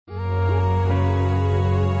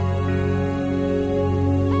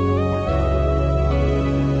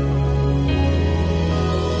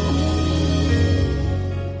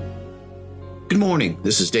morning.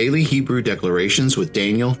 This is Daily Hebrew Declarations with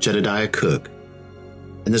Daniel Jedediah Cook.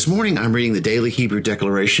 And this morning I'm reading the Daily Hebrew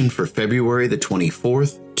Declaration for February the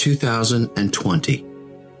 24th, 2020.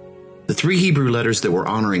 The three Hebrew letters that we're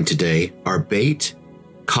honoring today are Beit,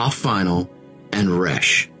 Kaf final, and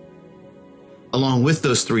Resh. Along with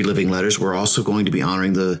those three living letters, we're also going to be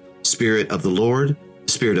honoring the Spirit of the Lord,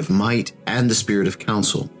 the Spirit of might, and the Spirit of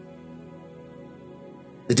counsel.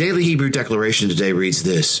 The Daily Hebrew Declaration today reads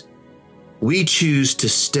this: we choose to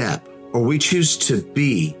step, or we choose to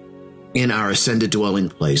be, in our ascended dwelling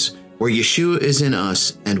place, where Yeshua is in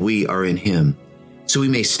us and we are in him, so we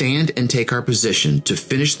may stand and take our position to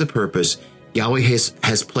finish the purpose Yahweh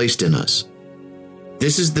has placed in us.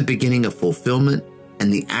 This is the beginning of fulfillment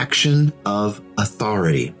and the action of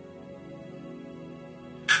authority.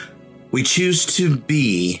 We choose to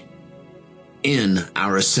be in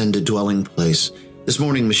our ascended dwelling place. This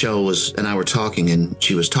morning, Michelle and I were talking, and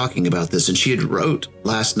she was talking about this, and she had wrote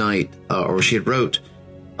last night,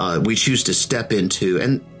 we choose to step into,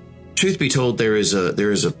 and truth be told, there is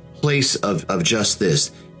a place of just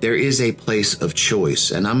this. There is a place of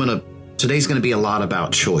choice, and today's going to be a lot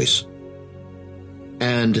about choice.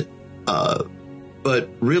 And, but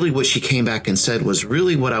really what she came back and said was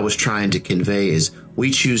really what I was trying to convey is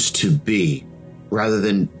we choose to be rather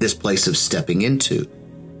than this place of stepping into.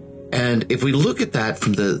 And if we look at that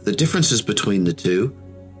from the differences between the two,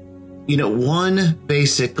 one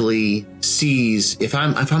basically sees, if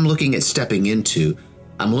I'm looking at stepping into,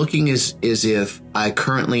 I'm looking as if I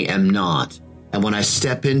currently am not. And when I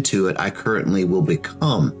step into it, I currently will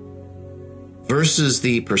become, versus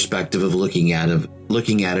the perspective of looking at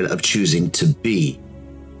it of choosing to be.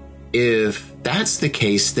 If that's the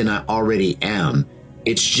case, then I already am.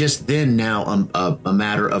 It's just then now a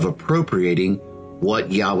matter of appropriating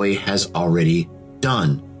what Yahweh has already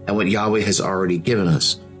done and what Yahweh has already given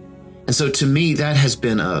us. And so to me, that has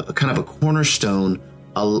been a kind of a cornerstone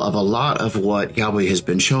of a lot of what Yahweh has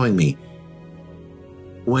been showing me.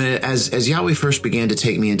 As Yahweh first began to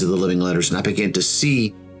take me into the living letters, and I began to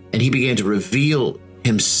see, and he began to reveal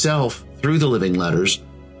himself through the living letters,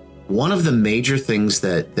 one of the major things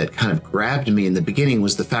that kind of grabbed me in the beginning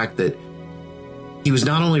was the fact that he was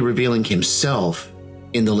not only revealing himself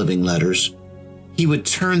in the living letters, he would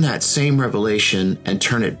turn that same revelation and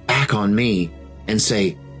turn it back on me and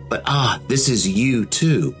say, but this is you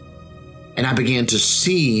too. And I began to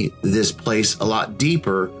see this place a lot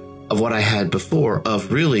deeper of what I had before,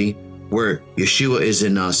 of really where Yeshua is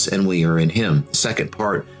in us and we are in him. The second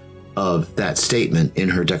part of that statement in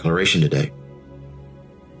her declaration today.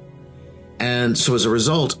 And so as a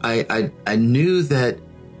result, I knew that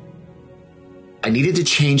I needed to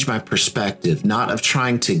change my perspective, not of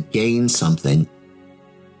trying to gain something,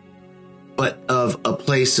 but of a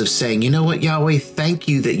place of saying, you know what, Yahweh, thank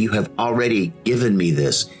you that you have already given me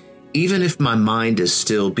this, even if my mind is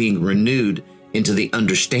still being renewed into the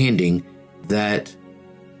understanding that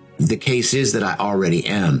the case is that I already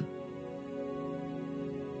am.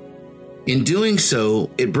 In doing so,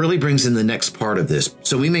 it really brings in the next part of this.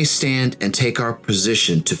 So we may stand and take our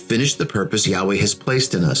position to finish the purpose Yahweh has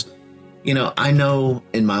placed in us. I know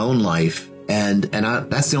in my own life, and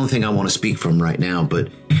that's the only thing I want to speak from right now, but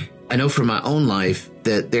I know from my own life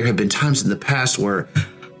that there have been times in the past where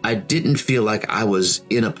I didn't feel like I was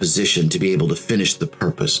in a position to be able to finish the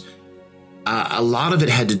purpose. A lot of it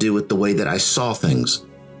had to do with the way that I saw things,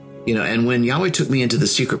 and when Yahweh took me into the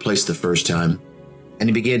secret place the first time and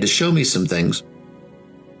he began to show me some things,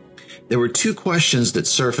 there were two questions that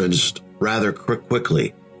surfaced rather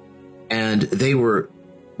quickly, and they were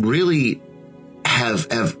really have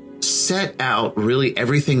set out really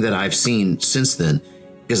everything that I've seen since then.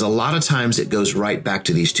 Because a lot of times it goes right back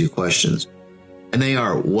to these two questions. And they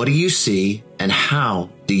are, what do you see and how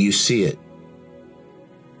do you see it?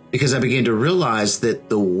 Because I began to realize that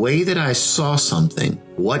the way that I saw something,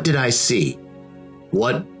 what did I see?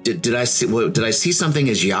 What did I see? Did I see something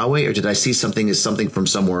as Yahweh, or did I see something as something from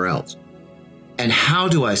somewhere else? And how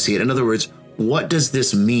do I see it? In other words, what does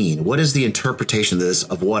this mean? What is the interpretation of this,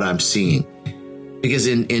 of what I'm seeing? Because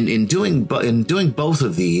in doing both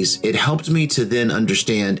of these, it helped me to then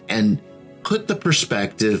understand and put the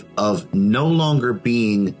perspective of no longer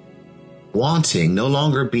being wanting, no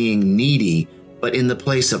longer being needy, but in the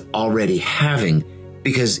place of already having.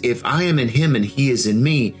 Because if I am in him and he is in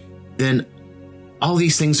me, then all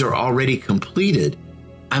these things are already completed.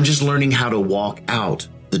 I'm just learning how to walk out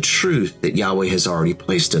the truth that Yahweh has already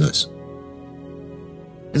placed in us.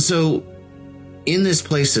 And so, in this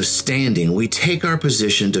place of standing, we take our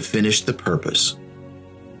position to finish the purpose.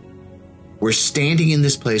 We're standing in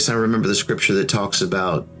this place. I remember the scripture that talks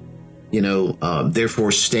about,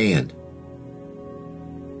 therefore stand.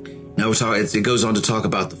 Now it goes on to talk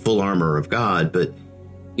about the full armor of God, but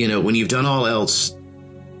when you've done all else,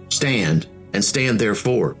 stand and stand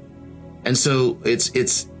therefore. And so it's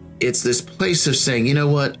this place of saying, you know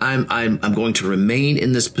what, I'm going to remain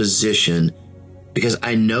in this position because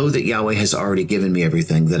I know that Yahweh has already given me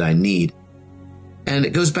everything that I need. And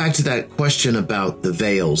it goes back to that question about the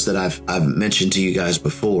veils that I've mentioned to you guys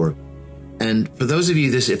before. And for those of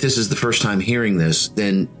you, if this is the first time hearing this,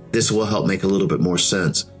 then this will help make a little bit more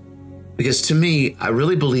sense. Because to me, I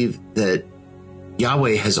really believe that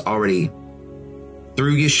Yahweh has already,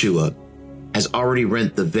 through Yeshua, has already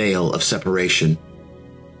rent the veil of separation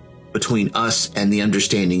between us and the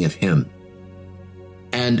understanding of him.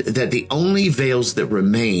 And that the only veils that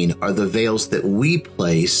remain are the veils that we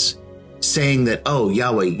place, saying that, oh,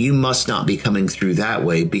 Yahweh, you must not be coming through that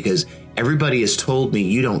way because everybody has told me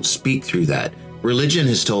you don't speak through that. Religion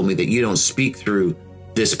has told me that you don't speak through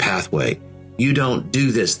this pathway. You don't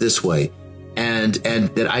do this way. And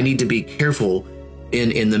that I need to be careful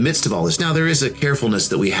in the midst of all this. Now, there is a carefulness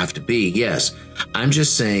that we have to be. Yes. I'm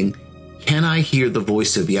just saying, can I hear the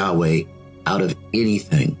voice of Yahweh out of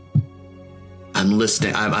anything? I'm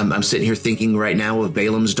listening. I'm sitting here thinking right now of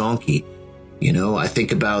Balaam's donkey. I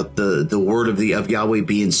think about the word of Yahweh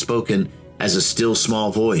being spoken as a still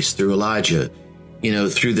small voice through Elijah,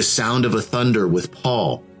 through the sound of a thunder with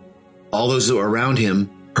Paul. All those who were around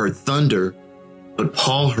him heard thunder, but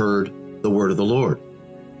Paul heard the word of the Lord.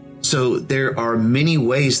 So there are many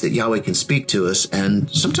ways that Yahweh can speak to us,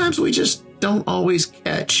 and sometimes we just don't always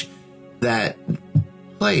catch that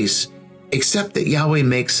place, except that Yahweh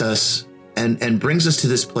makes us and brings us to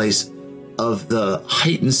this place of the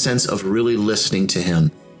heightened sense of really listening to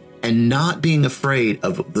him and not being afraid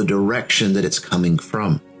of the direction that it's coming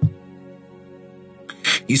from.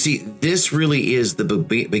 You see, this really is the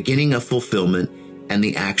beginning of fulfillment and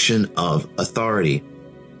the action of authority.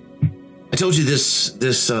 I told you this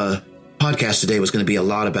podcast today was going to be a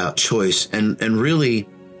lot about choice, and really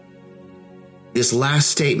this last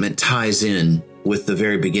statement ties in with the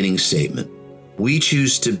very beginning statement. We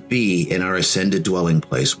choose to be in our ascended dwelling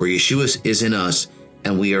place where Yeshua is in us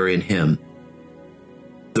and we are in him.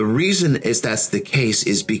 The reason that's the case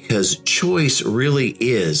is because choice really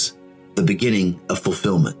is the beginning of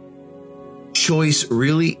fulfillment. Choice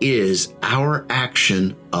really is our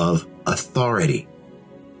action of authority.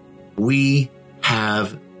 We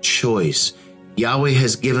have choice. Yahweh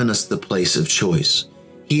has given us the place of choice.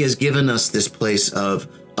 He has given us this place of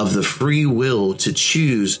the free will to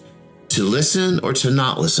choose to listen or to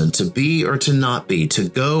not listen, to be or to not be, to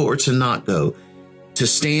go or to not go, to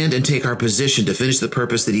stand and take our position, to finish the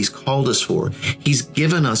purpose that he's called us for. He's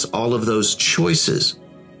given us all of those choices.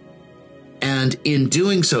 And in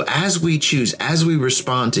doing so, as we choose, as we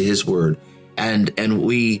respond to his word, and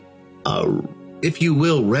we, if you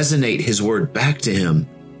will, resonate his word back to him,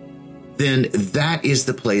 then that is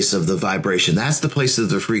the place of the vibration. That's the place of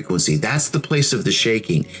the frequency. That's the place of the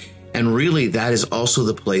shaking. And really, that is also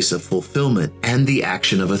the place of fulfillment and the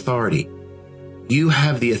action of authority. You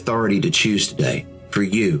have the authority to choose today for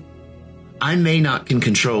you. I may not can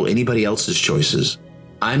control anybody else's choices.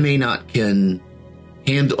 I may not can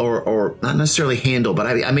handle or not necessarily handle, but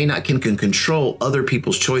I may not can control other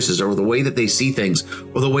people's choices or the way that they see things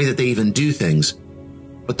or the way that they even do things.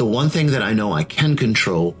 But the one thing that I know I can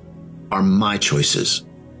control are my choices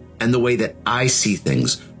and the way that I see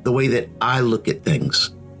things, the way that I look at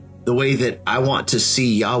things, the way that I want to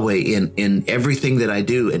see Yahweh in everything that I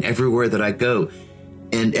do and everywhere that I go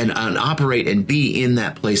and operate and be in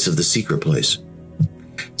that place of the secret place.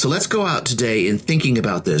 So let's go out today in thinking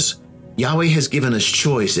about this. Yahweh has given us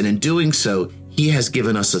choice, and in doing so, he has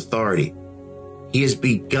given us authority. He has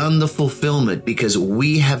begun the fulfillment because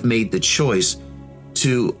we have made the choice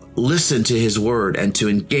to listen to his word and to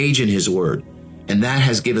engage in his word. And that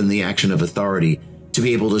has given the action of authority to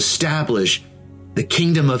be able to establish the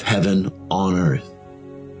kingdom of heaven on earth.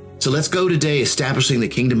 So let's go today establishing the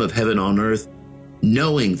kingdom of heaven on earth,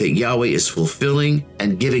 knowing that Yahweh is fulfilling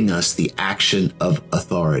and giving us the action of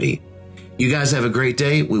authority. You guys have a great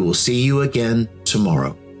day. We will see you again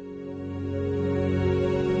tomorrow.